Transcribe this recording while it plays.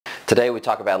Today we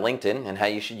talk about LinkedIn and how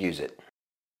you should use it.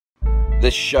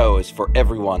 This show is for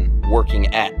everyone working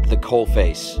at the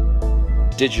coalface.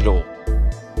 Digital,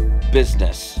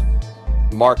 business,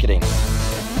 marketing,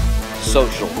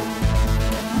 social.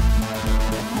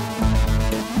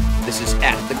 This is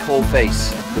At the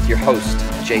Coalface with your host,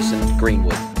 Jason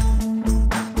Greenwood.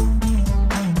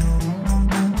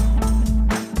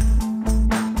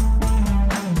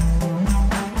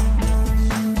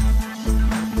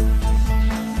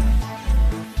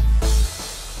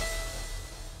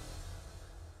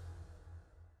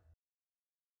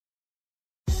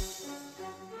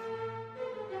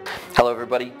 Hello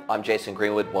everybody, I'm Jason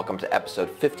Greenwood. Welcome to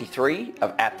episode 53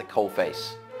 of At the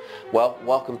Coalface. Well,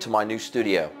 welcome to my new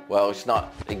studio. Well, it's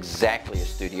not exactly a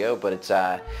studio, but it's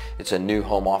a new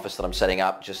home office that I'm setting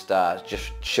up. Just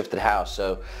shifted house,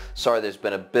 so sorry there's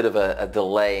been a bit of a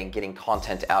delay in getting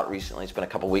content out recently. It's been a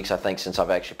couple weeks, I think, since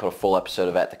I've actually put a full episode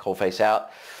of At the Coalface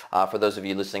out. For those of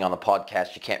you listening on the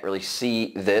podcast, you can't really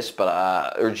see this, but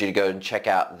I urge you to go and check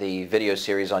out the video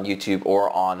series on YouTube or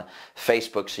on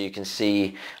Facebook so you can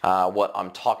see what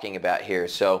I'm talking about here.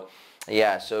 So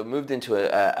yeah, so moved into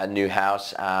a new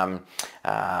house, and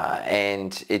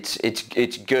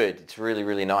it's good. It's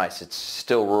really nice. It's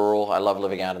still rural. I love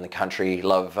living out in the country.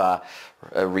 Love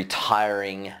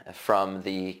retiring from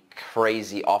the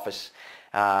crazy office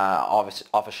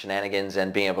shenanigans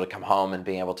and being able to come home and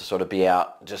being able to sort of be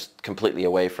out just completely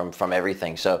away from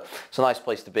everything. So it's a nice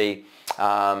place to be.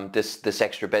 This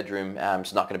extra bedroom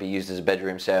is not going to be used as a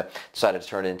bedroom, so decided to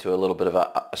turn it into a little bit of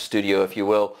a studio, if you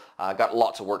will. Got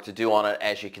lots of work to do on it.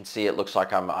 As you can see, it looks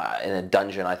like I'm in a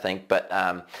dungeon, I think, but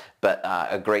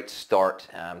a great start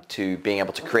to being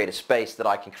able to create a space that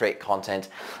I can create content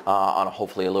on a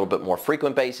hopefully a little bit more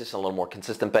frequent basis, a little more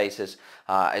consistent basis,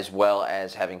 as well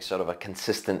as having sort of a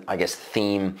consistent, I guess,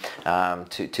 theme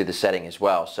to the setting as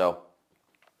well. So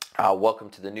welcome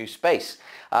to the new space.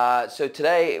 So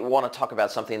today I want to talk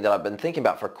about something that I've been thinking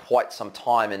about for quite some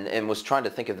time and was trying to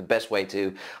think of the best way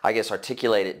to, I guess,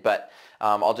 articulate it, but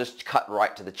I'll just cut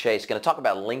right to the chase. Going to talk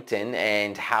about LinkedIn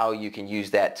and how you can use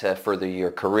that to further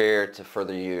your career, to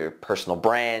further your personal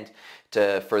brand,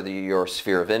 to further your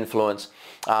sphere of influence.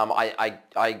 I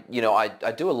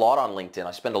do a lot on LinkedIn.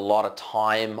 I spend a lot of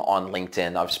time on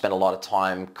LinkedIn. I've spent a lot of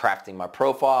time crafting my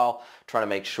profile, trying to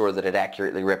make sure that it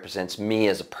accurately represents me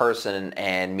as a person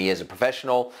and me as a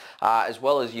professional, as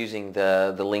well as using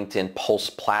the LinkedIn Pulse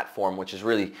platform, which is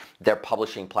really their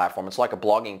publishing platform. It's like a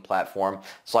blogging platform.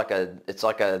 It's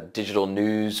like a digital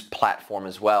news platform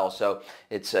as well. So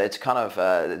it's kind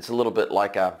of it's a little bit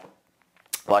like a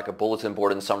bulletin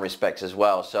board in some respects as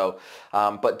well. So,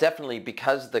 but definitely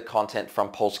because the content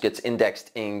from Pulse gets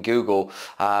indexed in Google,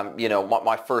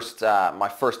 my first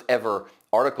ever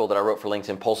article that I wrote for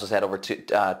LinkedIn Pulse has had over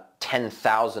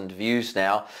 10,000 views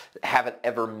now. Haven't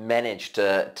ever managed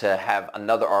to have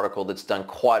another article that's done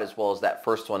quite as well as that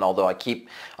first one. Although I keep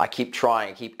trying,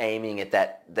 I keep aiming at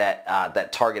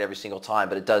that target every single time.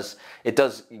 But it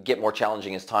does get more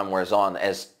challenging as time wears on,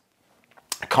 as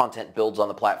content builds on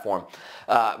the platform.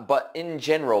 But in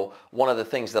general, one of the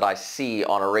things that I see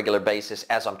on a regular basis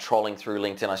as I'm trolling through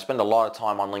LinkedIn, I spend a lot of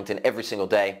time on LinkedIn every single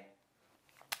day.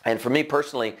 And for me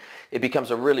personally, it becomes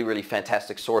a really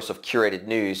fantastic source of curated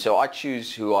news. So I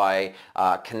choose who I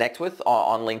connect with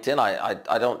on LinkedIn.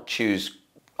 I don't choose,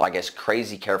 I guess,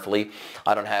 crazy carefully.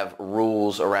 I don't have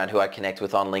rules around who I connect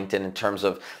with on LinkedIn in terms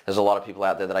of, there's a lot of people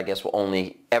out there that I guess will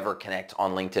only ever connect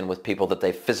on LinkedIn with people that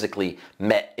they physically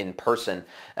met in person.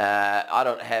 I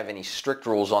don't have any strict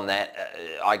rules on that.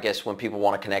 I guess when people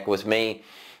want to connect with me,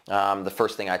 the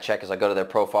first thing I check is I go to their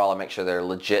profile, I make sure they're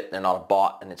legit, they're not a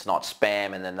bot, and it's not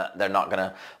spam, and then they're not going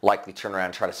to likely turn around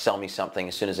and try to sell me something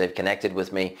as soon as they've connected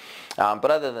with me.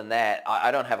 But other than that,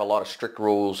 I don't have a lot of strict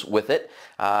rules with it.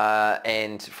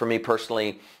 And for me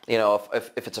personally,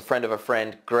 if it's a friend of a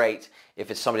friend, great. If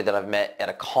it's somebody that I've met at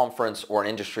a conference or an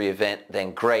industry event,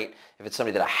 then great. If it's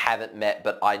somebody that I haven't met,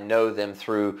 but I know them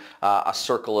through a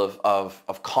circle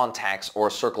of contacts or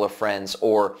a circle of friends,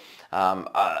 or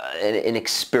an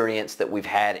experience that we've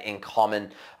had in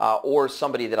common, or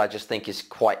somebody that I just think is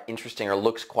quite interesting or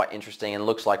looks quite interesting and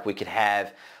looks like we could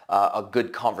have a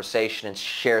good conversation and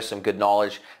share some good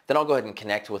knowledge, then I'll go ahead and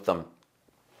connect with them.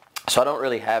 So I don't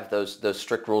really have those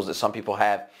strict rules that some people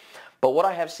have. But what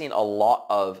I have seen a lot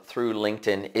of through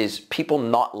LinkedIn is people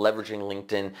not leveraging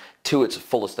LinkedIn to its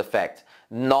fullest effect,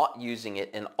 not using it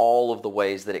in all of the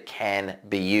ways that it can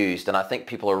be used. And I think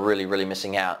people are really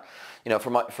missing out.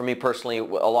 For me personally, a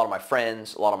lot of my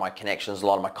friends, a lot of my connections, a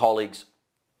lot of my colleagues,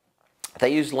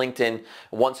 they use LinkedIn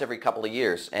once every couple of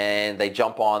years, and they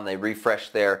jump on, they refresh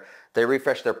their They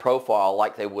refresh their profile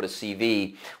like they would a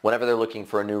CV whenever they're looking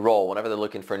for a new role, whenever they're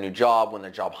looking for a new job, when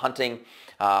they're job hunting,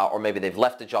 or maybe they've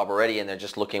left a job already and they're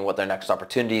just looking what their next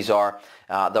opportunities are.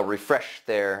 They'll refresh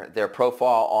their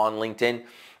profile on LinkedIn,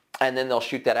 and then they'll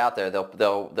shoot that out there.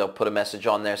 They'll put a message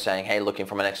on there saying, hey, looking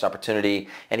for my next opportunity.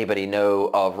 Anybody know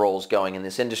of roles going in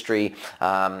this industry,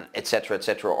 et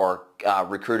cetera, or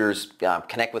recruiters,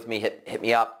 connect with me, hit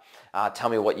me up, tell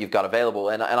me what you've got available.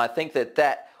 And I think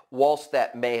that whilst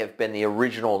that may have been the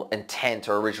original intent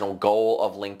or original goal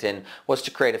of LinkedIn, was to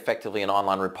create effectively an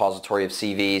online repository of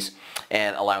CVs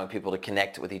and allowing people to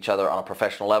connect with each other on a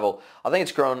professional level, I think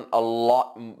it's grown a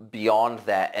lot beyond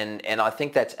that, and I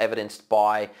think that's evidenced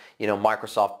by, you know,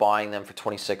 Microsoft buying them for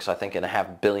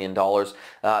 $26.5 billion.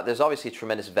 There's obviously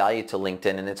tremendous value to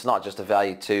LinkedIn, and it's not just a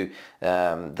value to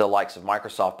the likes of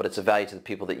Microsoft, but it's a value to the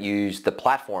people that use the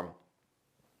platform.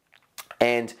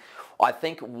 And I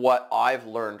think what I've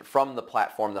learned from the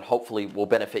platform that hopefully will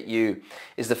benefit you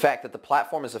is the fact that the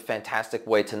platform is a fantastic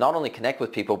way to not only connect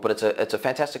with people, but it's a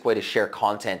fantastic way to share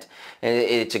content. And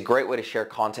it's a great way to share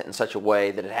content in such a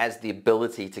way that it has the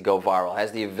ability to go viral,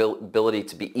 has the ability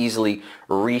to be easily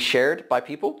reshared by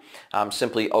people.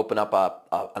 Simply open up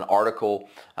an article,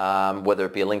 whether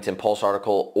it be a LinkedIn Pulse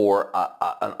article or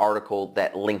an article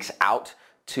that links out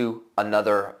to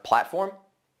another platform,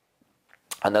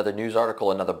 another news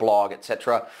article, another blog,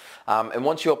 etc. And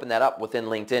once you open that up within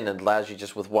LinkedIn, it allows you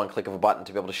just with one click of a button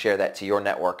to be able to share that to your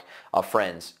network of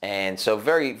friends. And so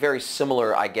very, very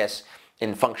similar, I guess,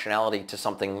 in functionality to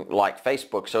something like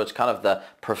Facebook. So it's kind of the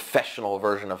professional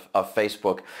version of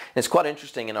Facebook. And it's quite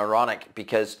interesting and ironic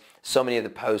because so many of the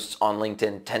posts on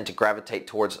LinkedIn tend to gravitate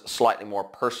towards slightly more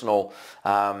personal,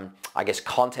 I guess,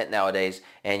 content nowadays,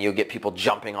 and you'll get people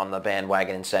jumping on the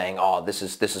bandwagon and saying, oh, this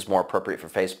is more appropriate for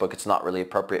Facebook, it's not really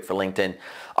appropriate for LinkedIn.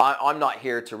 I'm not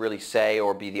here to really say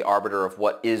or be the arbiter of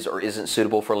what is or isn't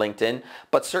suitable for LinkedIn,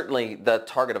 but certainly the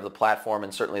target of the platform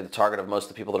and certainly the target of most of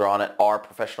the people that are on it are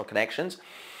professional connections.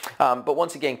 But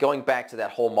once again, going back to that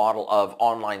whole model of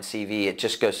online CV, it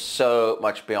just goes so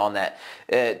much beyond that.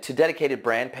 To dedicated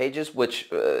brand pages, which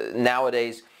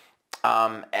nowadays,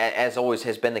 as always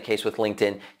has been the case with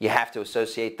LinkedIn, you have to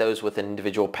associate those with an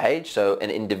individual page. So an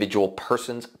individual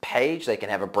person's page, they can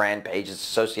have a brand page that's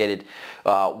associated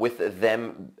with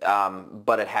them,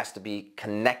 but it has to be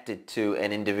connected to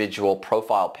an individual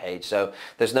profile page. So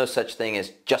there's no such thing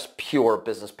as just pure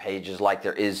business pages like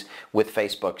there is with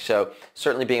Facebook. So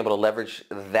certainly being able to leverage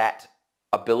that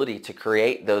ability to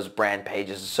create those brand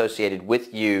pages associated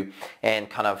with you and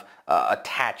kind of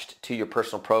attached to your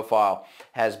personal profile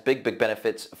has big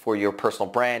benefits for your personal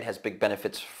brand, has big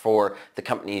benefits for the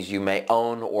companies you may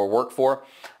own or work for,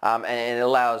 and it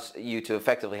allows you to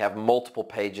effectively have multiple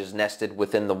pages nested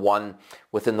within the one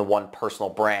personal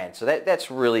brand. So that's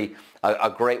really a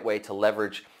great way to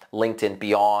leverage LinkedIn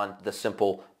beyond the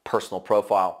simple personal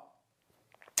profile.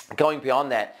 Going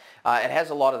beyond that, it has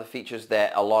a lot of the features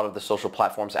that a lot of the social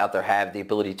platforms out there have, the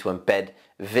ability to embed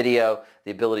video, the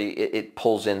ability, it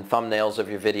pulls in thumbnails of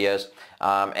your videos,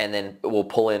 and then it will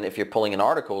pull in, if you're pulling in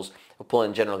articles, it will pull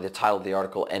in generally the title of the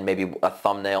article and maybe a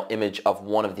thumbnail image of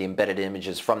one of the embedded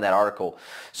images from that article.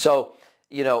 So,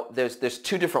 you know, there's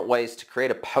two different ways to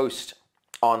create a post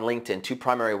on LinkedIn, two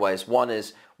primary ways. One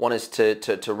is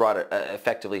to write a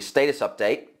effectively status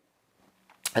update.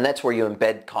 And that's where you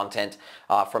embed content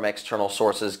from external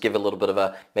sources, give a little bit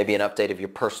of maybe an update of your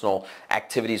personal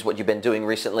activities, what you've been doing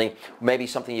recently, maybe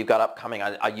something you've got upcoming.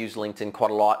 I use LinkedIn quite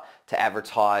a lot to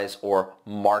advertise or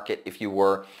market, if you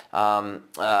were, a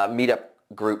meetup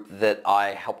group that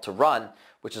I help to run,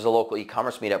 which is a local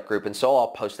e-commerce meetup group. And so I'll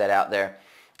post that out there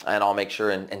and I'll make sure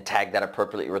and tag that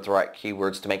appropriately with the right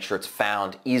keywords to make sure it's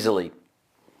found easily.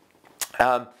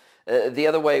 The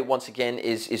other way, once again,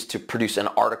 is to produce an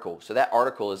article. So that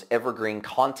article is evergreen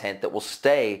content that will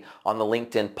stay on the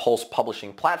LinkedIn Pulse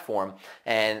publishing platform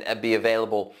and be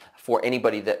available for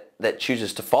anybody that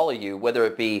chooses to follow you, whether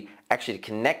it be actually to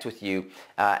connect with you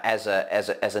as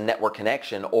a network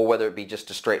connection, or whether it be just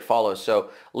a straight follow. So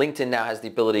LinkedIn now has the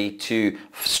ability to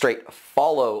straight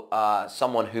follow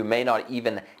someone who may not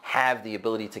even have the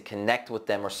ability to connect with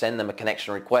them or send them a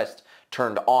connection request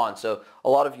turned on. So a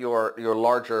lot of your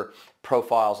larger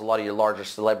profiles, a lot of your larger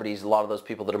celebrities, a lot of those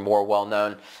people that are more well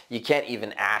known, you can't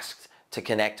even ask to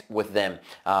connect with them,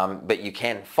 but you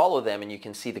can follow them and you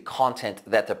can see the content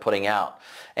that they're putting out,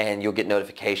 and you'll get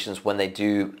notifications when they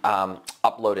do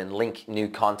upload and link new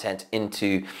content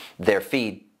into their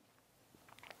feed.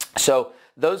 So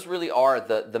those really are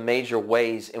the major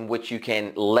ways in which you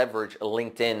can leverage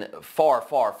LinkedIn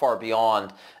far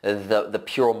beyond the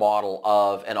pure model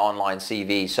of an online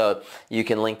CV. So you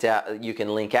can link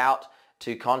out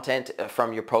to content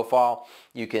from your profile.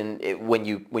 You can, when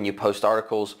you post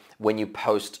articles, when you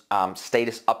post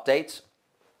status updates,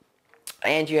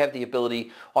 and you have the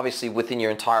ability, obviously, within your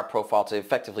entire profile to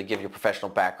effectively give your professional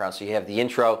background. So you have the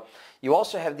intro. You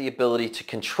also have the ability to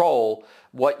control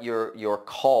what you're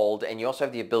called, and you also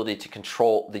have the ability to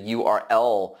control the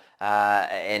URL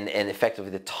and effectively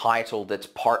the title that's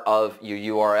part of your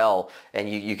URL. And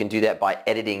you can do that by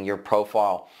editing your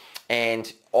profile.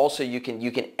 And also you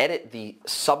can edit the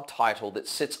subtitle that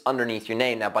sits underneath your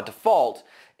name. Now, by default,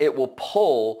 it will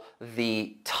pull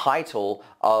the title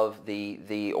of the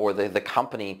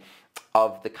company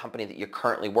that you're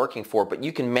currently working for, but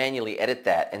you can manually edit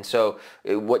that. And so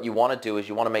what you want to do is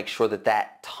you want to make sure that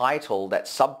that title, that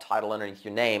subtitle underneath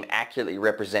your name, accurately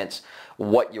represents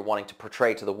what you're wanting to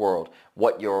portray to the world,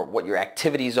 what your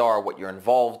activities are, what you're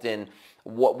involved in.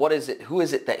 What is it? Who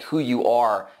is it that who you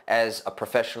are as a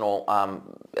professional?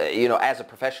 As a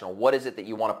professional, what is it that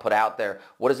you want to put out there?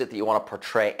 What is it that you want to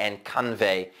portray and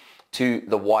convey to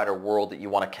the wider world that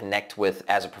you want to connect with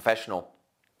as a professional?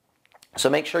 So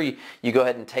make sure you go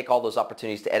ahead and take all those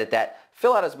opportunities to edit that.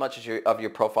 Fill out as much of your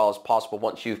profile as possible.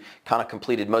 Once you've kind of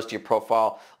completed most of your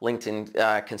profile,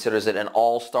 LinkedIn considers it an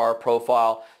all-star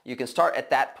profile. You can start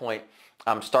at that point.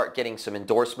 Start getting some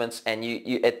endorsements, and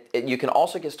you can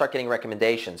also start getting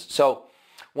recommendations. So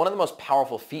one of the most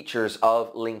powerful features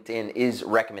of LinkedIn is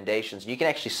recommendations. You can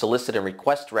actually solicit and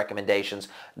request recommendations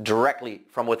directly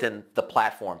from within the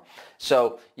platform.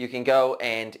 So you can go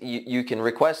and you can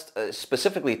request,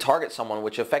 specifically target someone,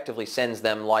 which effectively sends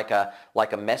them like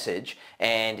a message,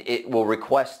 and it will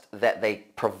request that they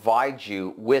provide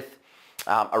you with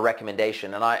a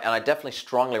recommendation. And I definitely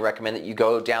strongly recommend that you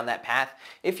go down that path.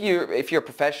 If you're a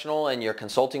professional and you're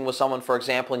consulting with someone, for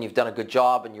example, and you've done a good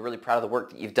job and you're really proud of the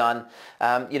work that you've done,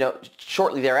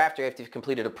 shortly thereafter, after you've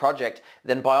completed a project,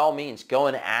 then by all means go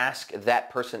and ask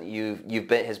that person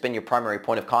that has been your primary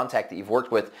point of contact that you've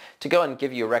worked with to go and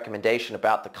give you a recommendation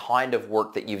about the kind of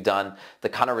work that you've done, the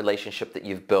kind of relationship that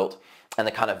you've built, and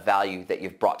the kind of value that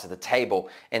you've brought to the table.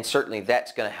 And certainly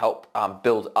that's going to help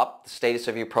build up the status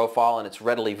of your profile, and it's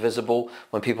readily visible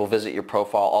when people visit your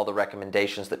profile, all the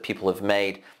recommendations that people have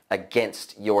made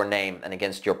against your name and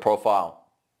against your profile.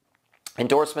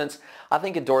 Endorsements. I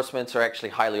think endorsements are actually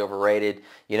highly overrated.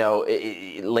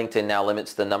 LinkedIn now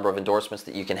limits the number of endorsements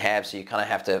that you can have, so you kind of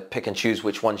have to pick and choose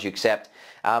which ones you accept.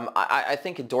 I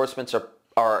think endorsements are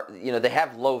they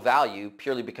have low value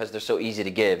purely because they're so easy to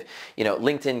give.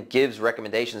 LinkedIn gives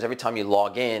recommendations every time you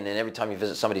log in and every time you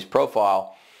visit somebody's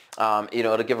profile.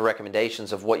 It'll give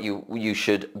recommendations of what you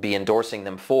should be endorsing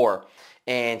them for.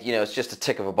 And it's just a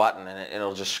tick of a button, and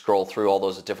it'll just scroll through all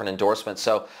those different endorsements.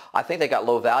 So I think they got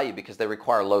low value because they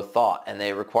require low thought, and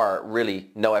they require really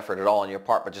no effort at all on your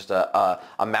part, but just a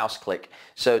mouse click.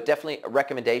 So definitely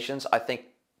recommendations, I think,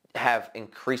 have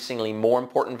increasingly more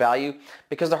important value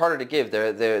because they're harder to give.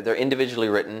 They're individually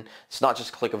written. It's not just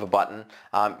a click of a button.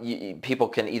 People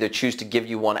can either choose to give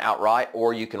you one outright,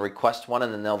 or you can request one,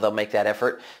 and then they'll make that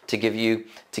effort to give you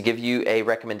a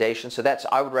recommendation. So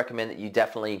I would recommend that you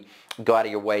definitely go out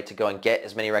of your way to go and get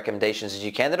as many recommendations as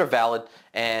you can that are valid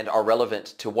and are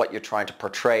relevant to what you're trying to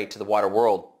portray to the wider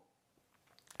world.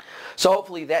 So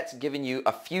hopefully that's given you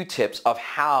a few tips of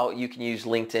how you can use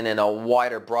LinkedIn in a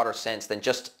wider, broader sense than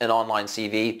just an online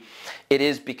CV. It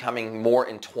is becoming more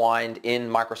entwined in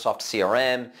Microsoft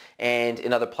CRM and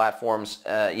in other platforms.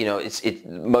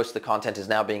 Most of the content is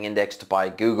now being indexed by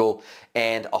Google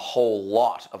and a whole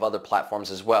lot of other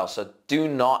platforms as well. So do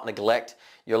not neglect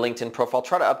your LinkedIn profile.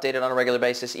 Try to update it on a regular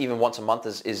basis. Even once a month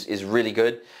is really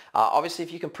good. Obviously,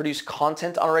 if you can produce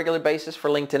content on a regular basis for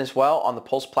LinkedIn as well on the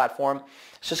Pulse platform,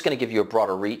 it's just going to give you a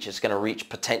broader reach. It's going to reach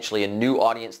potentially a new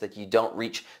audience that you don't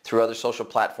reach through other social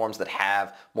platforms that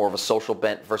have more of a social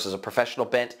bent versus a professional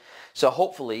bent. So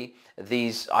hopefully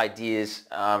these ideas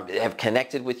have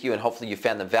connected with you, and hopefully you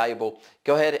found them valuable.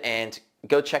 Go ahead and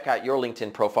go check out your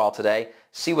LinkedIn profile today.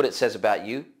 See what it says about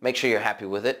you. Make sure you're happy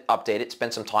with it. Update it.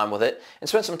 Spend some time with it. And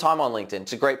spend some time on LinkedIn.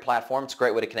 It's a great platform. It's a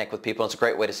great way to connect with people. It's a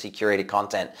great way to see curated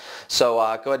content. So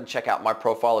go ahead and check out my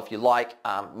profile if you like.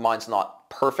 Mine's not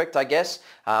perfect, I guess,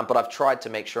 but I've tried to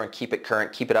make sure and keep it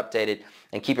current, keep it updated,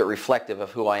 and keep it reflective of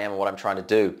who I am and what I'm trying to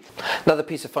do. Another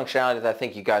piece of functionality that I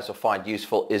think you guys will find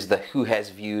useful is the Who Has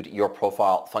Viewed Your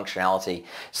Profile functionality.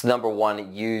 It's the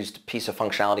 #1 used piece of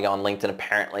functionality on LinkedIn.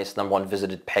 Apparently, it's the #1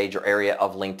 visited page or area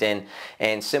of LinkedIn.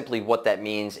 And simply what that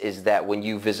means is that when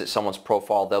you visit someone's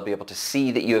profile, they'll be able to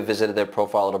see that you have visited their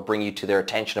profile. It'll bring you to their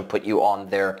attention and put you on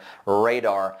their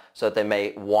radar so that they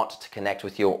may want to connect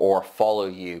with you or follow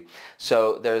you.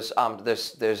 So there's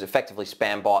effectively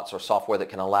spam bots or software that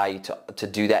can allow you to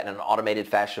do that in an automated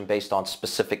fashion based on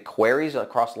specific queries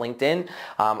across LinkedIn.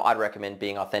 I'd recommend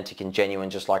being authentic and genuine,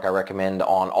 just like I recommend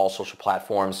on all social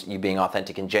platforms, you being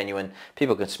authentic and genuine.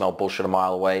 People can smell bullshit a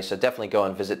mile away, so definitely go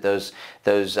and visit those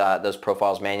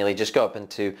profiles manually. Just go up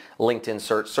into LinkedIn,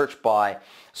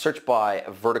 search by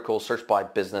vertical, search by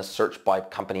business, search by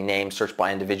company name, search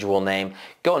by individual name.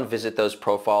 Go and visit those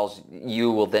profiles.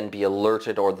 You will then be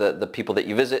alerted, or the people that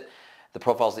you visit, the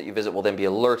profiles that you visit will then be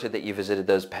alerted that you visited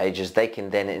those pages. They can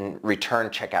then in return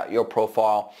check out your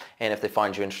profile, and if they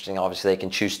find you interesting, obviously they can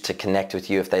choose to connect with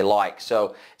you if they like.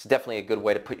 So it's definitely a good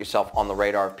way to put yourself on the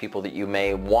radar of people that you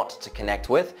may want to connect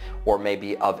with or may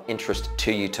be of interest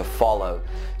to you to follow.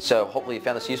 So hopefully you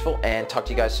found this useful, and talk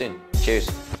to you guys soon. Cheers.